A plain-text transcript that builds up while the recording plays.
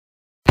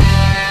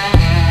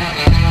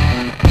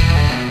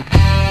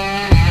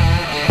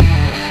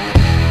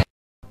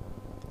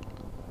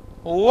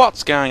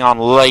What's going on,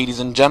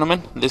 ladies and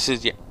gentlemen? This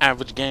is your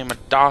average gamer,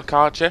 Dark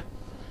Archer,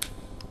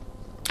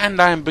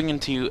 and I am bringing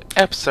to you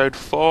episode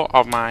 4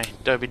 of my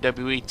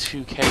WWE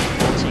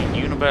 2K14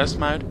 Universe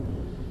mode.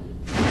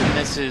 And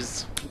this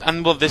is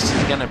going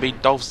to be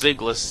Dolph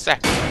Ziggler's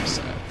second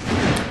episode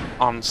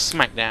on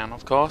SmackDown,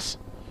 of course.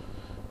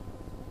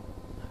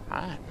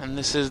 Alright, and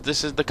this is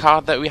the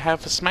card that we have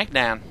for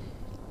SmackDown.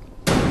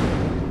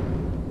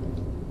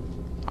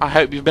 I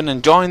hope you've been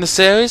enjoying the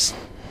series.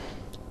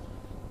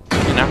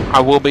 You know,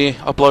 I will be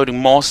uploading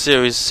more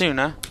series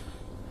sooner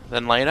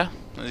than later.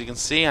 As you can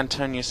see,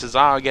 Antonio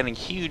Cesaro getting a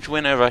huge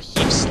win over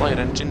Heath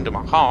Slater and Jinder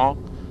Mahal.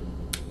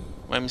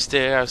 Rey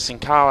Mysterio, Sin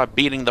Cara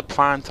beating the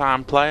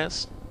primetime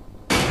players.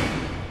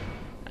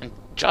 And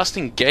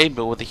Justin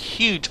Gabriel with a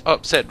huge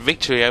upset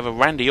victory over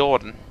Randy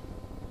Orton.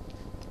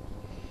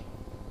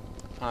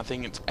 I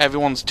think it's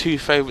everyone's two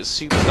favourite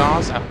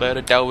superstars,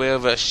 Alberto Del Rio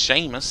versus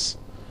Sheamus.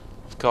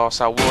 Of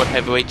course, our World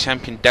Heavyweight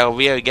Champion Del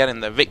Rio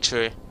getting the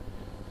victory.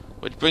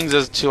 Which brings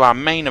us to our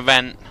main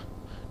event,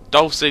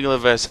 Dolph Ziggler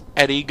vs.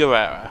 Eddie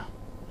Guerrero.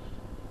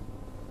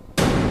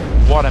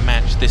 What a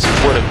match this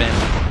would have been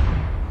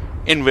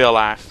in real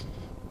life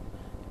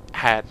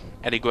had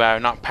Eddie Guerrero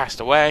not passed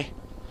away.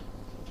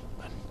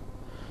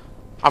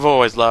 I've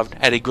always loved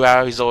Eddie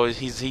Guerrero.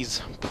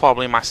 He's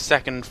probably my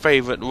second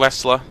favorite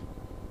wrestler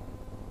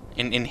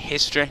in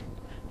history.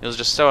 It was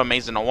just so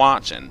amazing to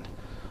watch, and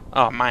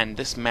oh man,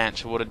 this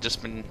match would have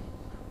just been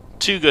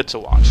too good to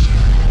watch.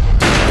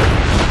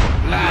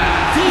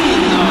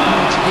 Latino.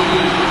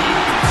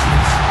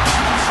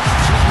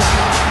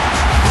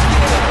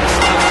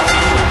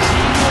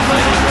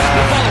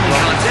 The following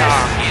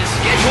contest is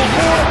scheduled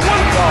for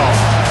one fall.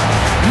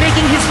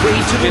 Making his way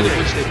to the ring.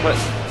 Which they put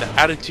the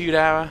Attitude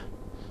Era.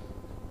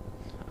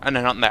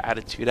 No, not the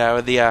Attitude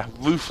Era. The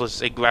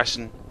Ruthless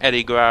Aggression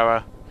Eddie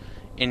Guerrero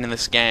in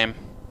this game.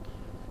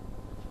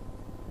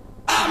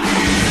 Oh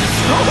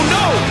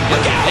no!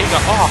 Look out! They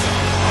got off.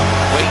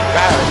 Wade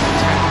Barrett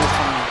attacking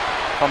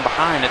from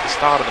behind at the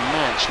start of the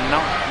match.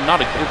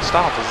 Not a good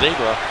start for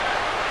Ziggler.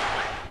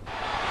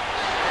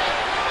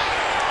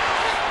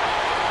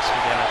 So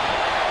we're gonna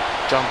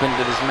jump into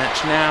this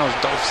match now as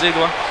Dolph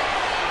Ziggler.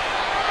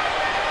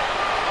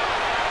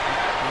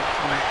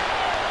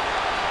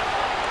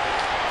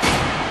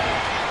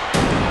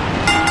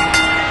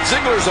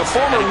 Ziggler's a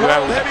former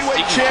World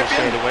Heavyweight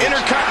Champion,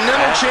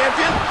 Intercontinental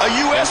Champion, a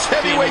U.S.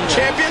 Heavyweight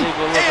Champion,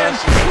 and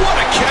what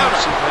a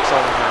counter!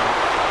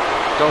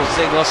 Dolph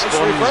Ziggler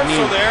sporting his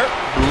new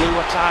blue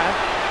attire.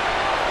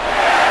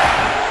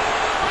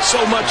 So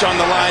much on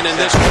the line in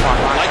this one.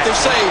 Like they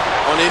say,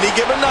 on any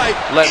given night,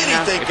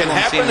 anything can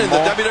happen in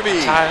the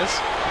WWE.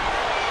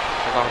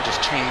 I'll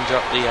just change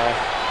up the...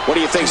 What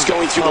do you think's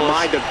going through the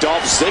mind of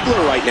Dolph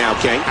Ziggler right now,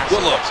 King?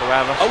 Well, look,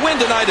 a win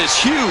tonight is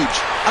huge.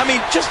 I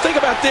mean, just think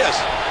about this.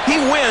 He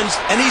wins,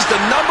 and he's the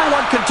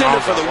 #1 contender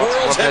for the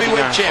World's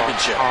Heavyweight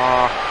Championship.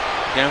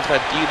 Going for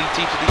that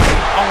DDT to the...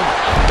 Oh,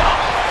 my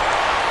God.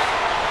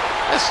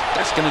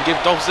 That's going to give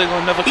Dolph Ziggler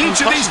another concussion.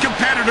 Each of these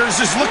competitors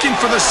is looking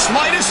for the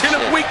slightest hint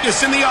of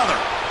weakness in the other.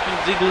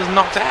 Ziggler's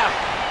knocked out.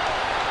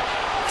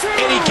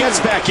 And he gets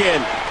back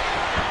in.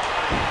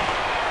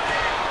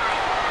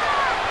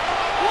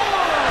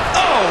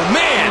 Oh,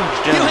 man!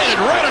 He landed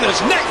right on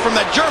his neck from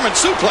that German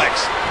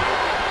suplex.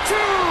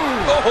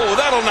 Oh,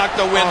 that'll knock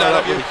the wind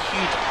out of you. With a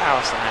huge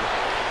power slam.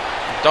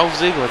 Dolph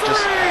Ziggler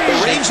just... The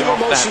range of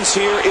emotions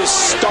here is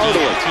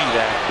startling.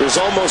 There's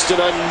almost an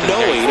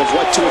unknowing of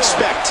what to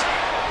expect.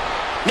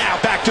 Now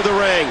back to the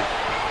ring.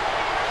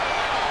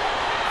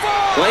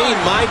 Playing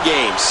mind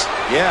games.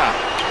 Yeah,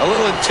 a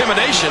little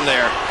intimidation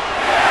there.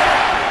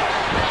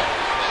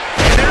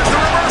 And there's the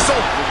reversal.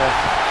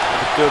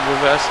 With a good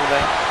reversal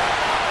there.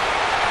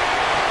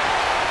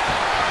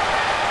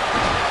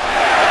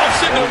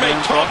 Ziggler may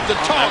talk the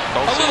talk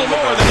a little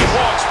more than he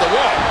walks the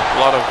walk.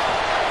 A lot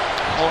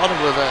of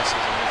reversals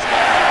in this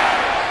game.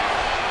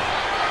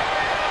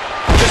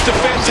 Just a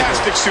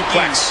fantastic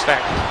suplex.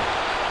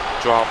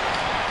 Drop.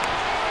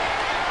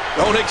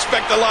 Don't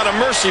expect a lot of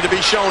mercy to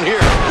be shown here.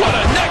 What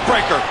a neck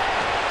breaker!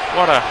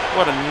 What a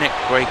neck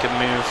breaker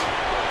move.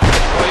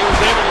 Well, he was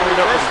able to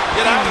reverse,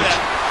 get out of that.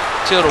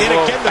 And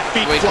again the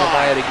feet fly.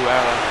 By Eddie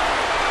Guerrero.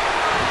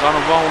 He's on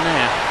a roll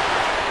now.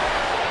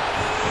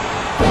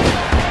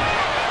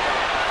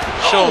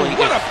 Surely,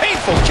 what a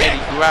painful kick!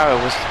 Eddie Guerrero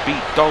was to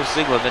beat Dolph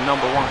Ziggler, the #1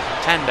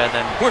 contender,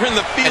 then we're in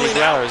the feeling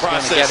out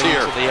process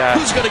here.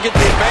 Who's going to get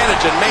the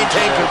advantage and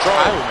maintain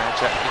control?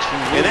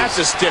 And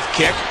that's a stiff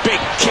kick. Big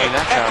kick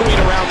echoing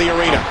around the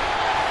arena.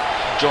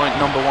 Joint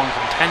 #1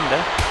 contender.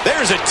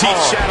 There's a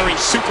teeth-shattering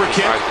super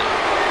kick.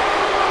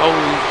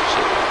 Holy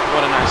shit.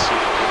 What a nice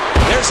super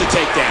kick. There's a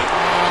takedown.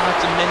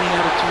 That's a mini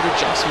attitude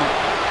adjustment.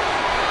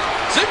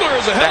 Ziggler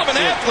is a hell of an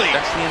athlete.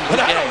 That's the end of but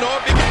the I don't know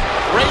if he can.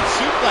 Great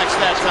suplex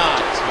that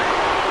time.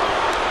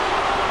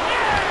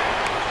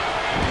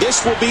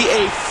 This will be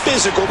a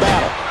physical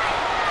battle.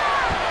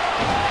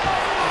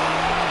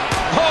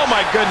 Oh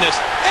my goodness.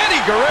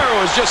 Eddie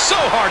Guerrero is just so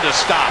hard to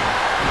stop.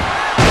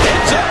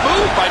 Heads up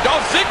move by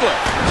Dolph Ziggler.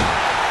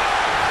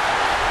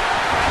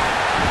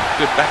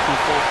 good back and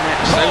forth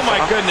match so Oh,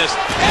 my far. goodness.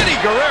 Eddie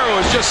Guerrero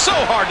is just so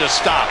hard to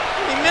stop.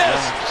 He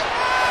missed.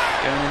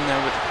 Going in there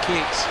with the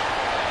kicks.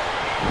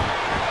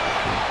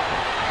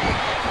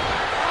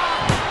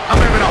 I'm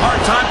having a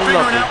hard time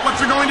figuring out what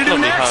they're going to do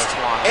next.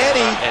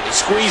 Eddie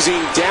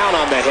squeezing down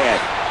on the head.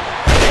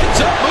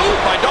 Heads up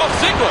move by Dolph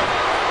Ziggler.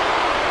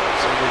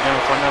 So we're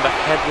going for another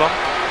headlock.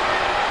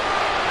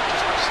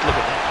 Just look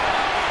at that.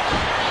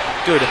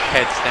 Good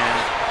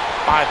headstand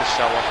by the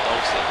show-off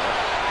Dolph Ziggler.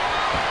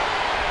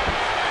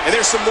 And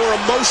there's some more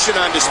emotion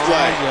on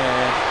display. Oh,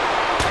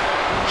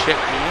 yeah. Check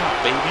me out,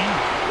 baby.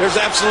 There's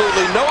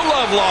absolutely no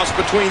love lost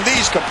between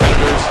these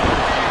competitors.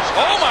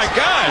 Oh my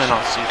gosh!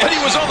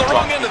 Eddie was on the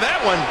wrong end of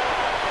that one.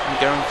 I'm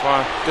going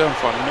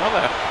for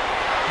another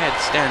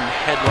headstand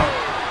headlock.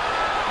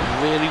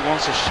 Really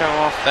wants to show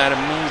off that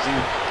amazing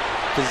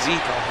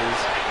physique of his.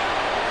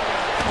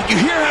 You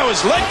hear how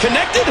his leg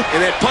connected?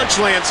 And that punch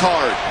lands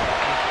hard.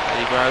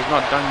 Eddie Guerrero's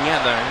not done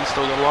yet, though. He's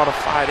still got a lot of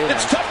fight in him.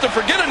 It's tough to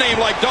forget a name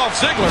like Dolph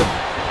Ziggler,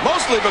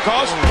 mostly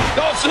because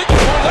Dolph Ziggler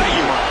won't let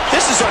you.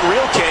 This is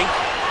unreal, King.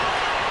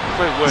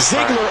 Great work,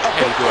 Ziggler a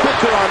bit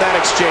quicker on that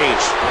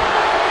exchange.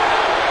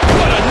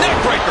 What a neck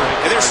breaker!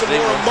 And there's some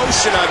more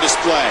emotion on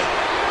display.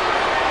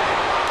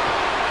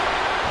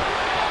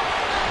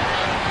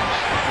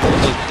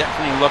 He's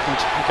definitely looking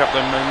to pick up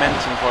the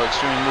momentum for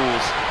Extreme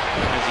Rules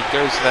as he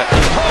goes to that.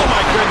 Oh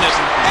my goodness!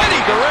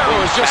 Eddie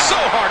Guerrero is just so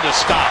hard to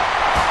stop.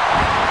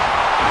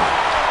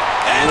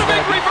 And a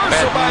big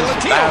reversal by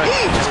Latino.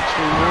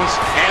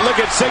 And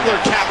look at Ziggler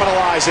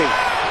capitalizing.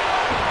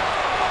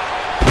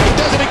 He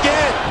does it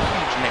again.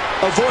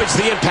 Avoids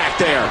the impact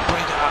there.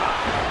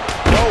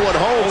 No one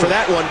home for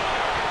that one.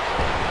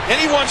 And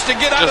he wants to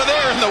get out of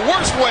there in the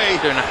worst way. I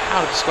don't know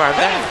how to describe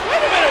that. Wait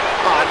a minute.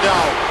 Oh, no.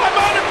 My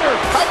monitor.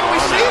 How can we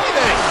see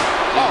anything?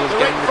 He's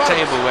getting the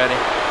table ready.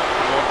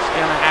 What's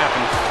going to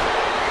happen?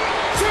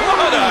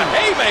 What a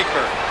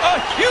haymaker.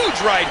 A huge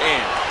right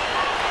hand.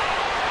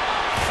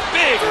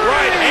 Big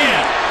right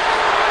hand.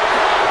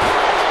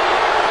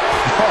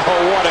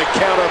 Oh, what a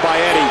counter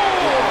by Eddie.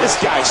 This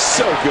guy's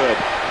so good.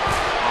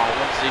 Oh,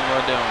 what's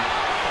Ziggler doing?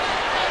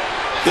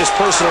 This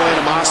personal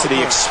animosity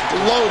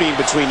exploding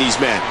between these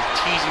men.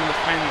 He's teasing the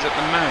fans at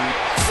the moment.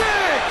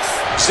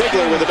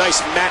 Ziggler with a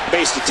nice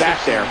mat-based attack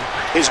there.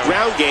 His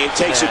ground game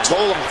takes a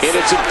toll, and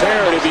it's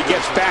imperative he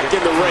gets back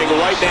in the ring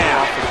right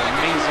now.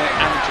 Amazing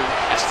amateur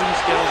wrestling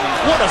skills.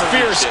 What a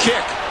fierce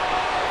kick.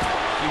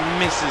 He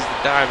misses the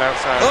dive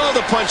outside. Oh,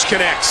 the punch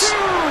connects.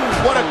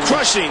 What a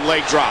crushing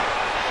leg drop.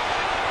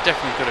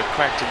 Definitely could have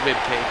cracked a rib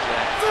cage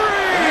there.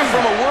 When you're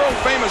from a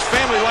world-famous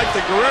family like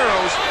the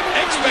Guerreros,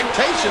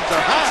 expectations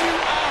are high.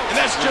 And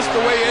that's just the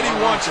way Eddie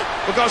wants it.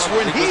 Because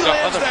when he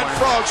lands that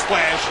frog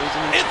splash,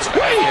 it's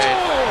great.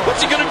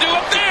 What's he going to do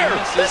up there?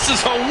 This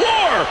is a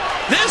war.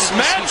 This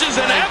match is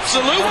an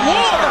absolute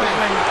war.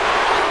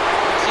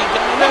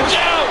 Watch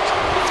out.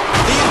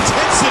 The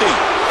intensity.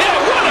 Yeah,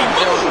 what a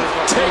move.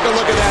 Take a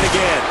look at that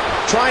again.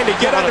 Trying to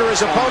get under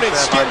his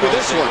opponent's skin with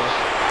this one.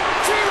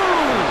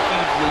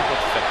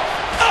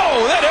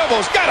 Oh, that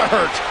elbow's got to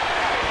hurt.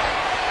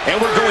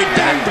 And we're going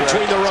back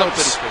between the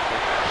ropes.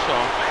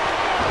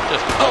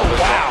 Oh,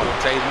 wow.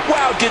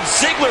 Wow, did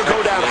Ziggler go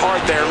down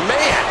hard there?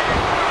 Man.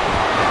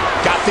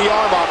 Got the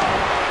arm up.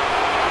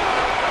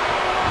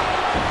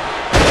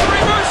 A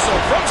reversal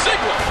from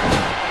Ziggler.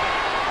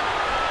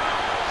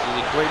 This is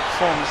a great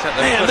performance.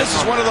 Man, this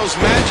is one of those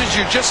matches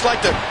you just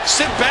like to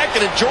sit back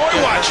and enjoy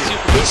watching.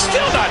 He's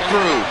still not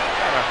through.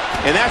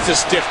 And that's a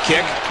stiff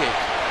kick.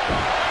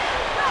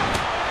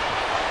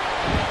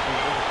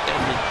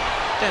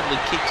 Deadly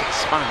kick to the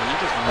spine.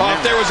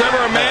 If there was ever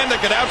a man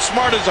that could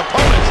outsmart his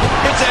opponents,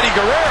 it's Eddie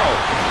Guerrero.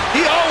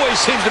 He always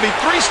seems to be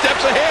 3 steps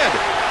ahead.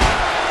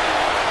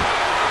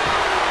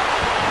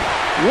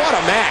 What a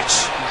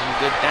match. Some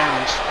good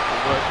damage.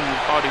 Working his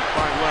body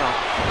quite well.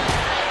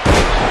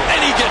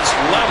 And he gets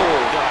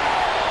leveled.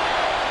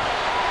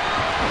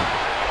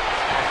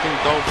 I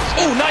think Dolph is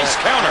oh, nice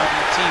counter.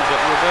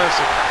 But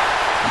reversal.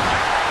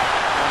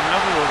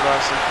 Another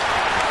reversal.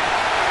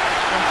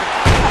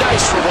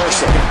 Nice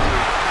reversal.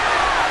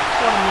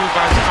 What a move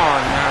by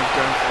Khan. Now he's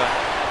going for that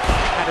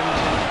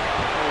Paddington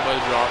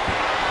elbow drop.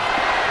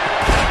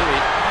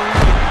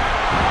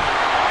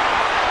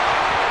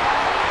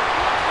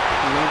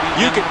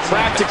 You can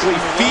practically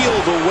feel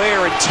the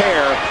wear and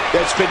tear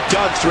that's been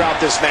done throughout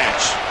this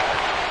match.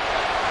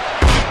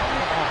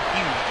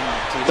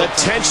 The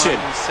tension,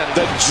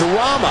 the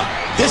drama.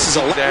 This is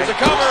a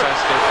cover.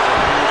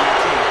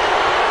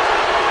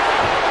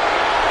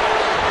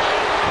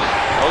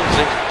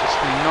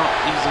 Not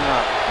easing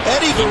up.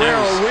 Eddie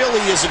Guerrero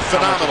really is in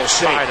phenomenal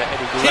shape.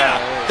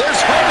 Yeah,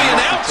 there's hardly an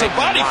ounce of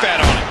body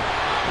fat on him.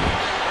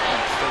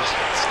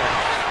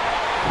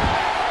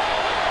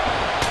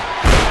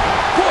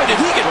 Boy, did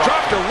he get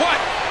dropped or what?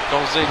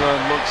 Dolph Ziggler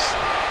looks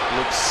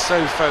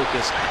so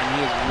focused, and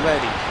he is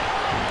ready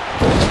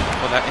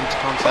for that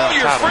Intercontinental title.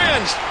 Your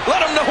friends,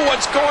 let them know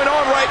what's going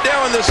on right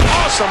now in this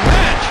awesome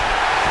match.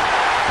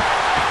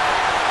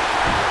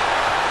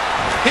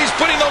 He's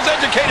putting those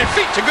educated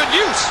feet to good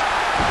use.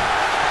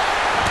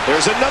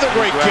 There's another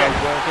great kick.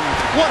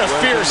 What a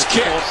fierce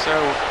kick.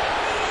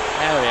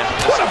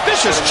 What a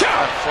vicious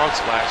chop. Frog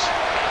splash.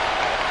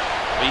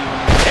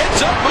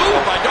 Heads up move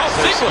by Dolph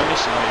Ziggler.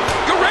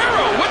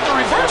 Guerrero with the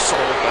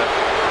reversal.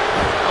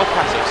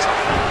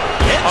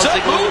 Heads up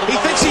move. He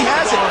thinks he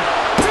has it.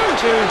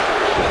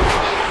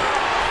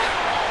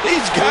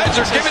 These guys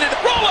are giving it.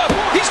 Roll up.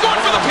 He's going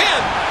for the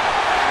pin.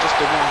 Just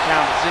a one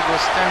count.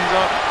 Ziggler stands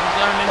up.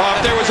 Oh,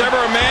 if there was ever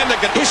a man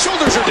that could. His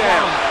shoulders are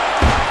down.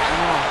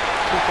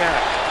 Kick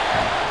out.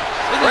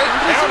 Great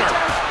counter.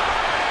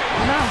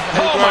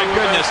 Oh my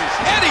goodness.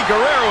 Eddie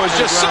Guerrero is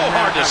just so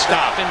hard to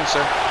stop.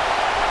 Finisher.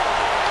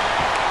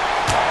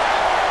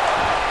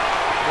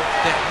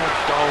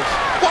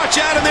 Watch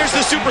out, and there's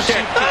the super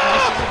kick.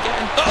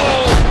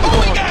 Oh,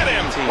 he got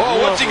him. Oh,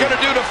 what's he going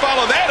to do to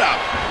follow that up?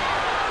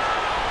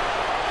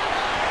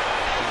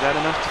 Is that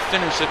enough to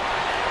finish it?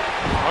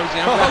 Oh,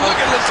 look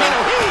at Latino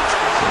Heat.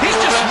 He's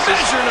just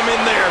measuring him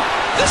in there.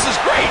 This is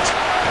great.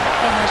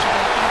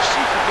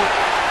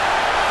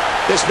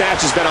 This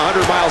match has been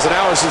 100 miles an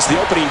hour since the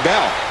opening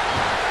bell.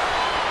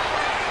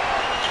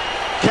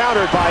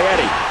 Countered by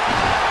Eddie.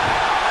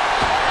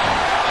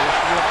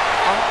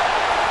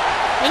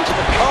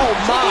 Oh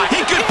my! He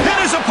could pin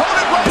his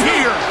opponent right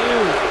here.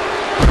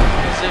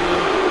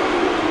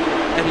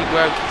 Eddie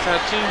Guerrero kicks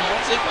out two.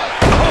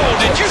 Oh,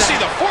 did you see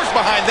the force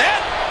behind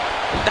that?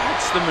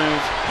 That's the move.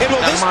 And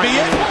will this be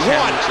it?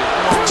 1,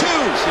 2, 3.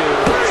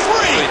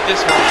 Wait, this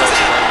one goes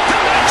away.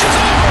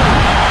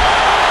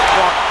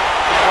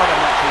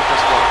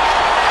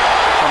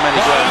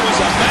 That was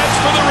a match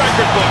for the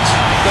record books.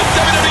 The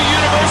WWE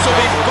Universe will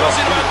be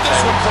buzzing about this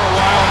one for a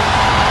while.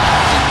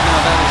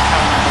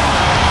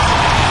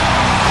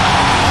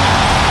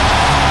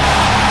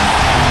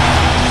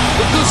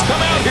 Look who's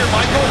come out here,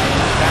 Michael.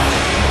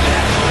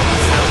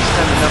 Now we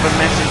send another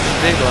message to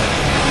Ziggler.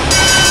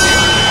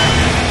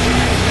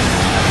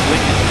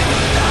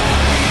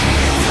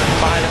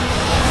 Fighter,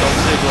 Dolph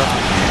Ziggler.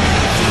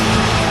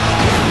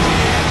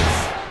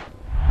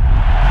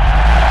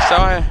 So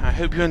I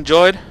hope you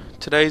enjoyed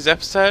today's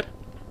episode.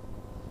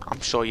 I'm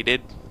sure you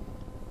did.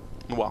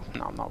 Well,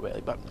 no, not really,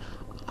 but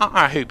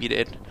I hope you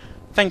did.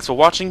 Thanks for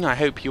watching. I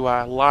hope you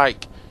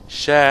like,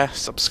 share,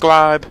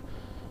 subscribe,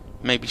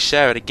 maybe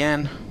share it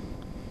again.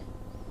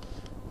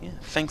 Yeah,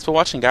 thanks for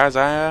watching, guys.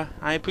 I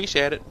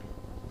appreciate it.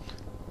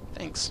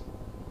 Thanks.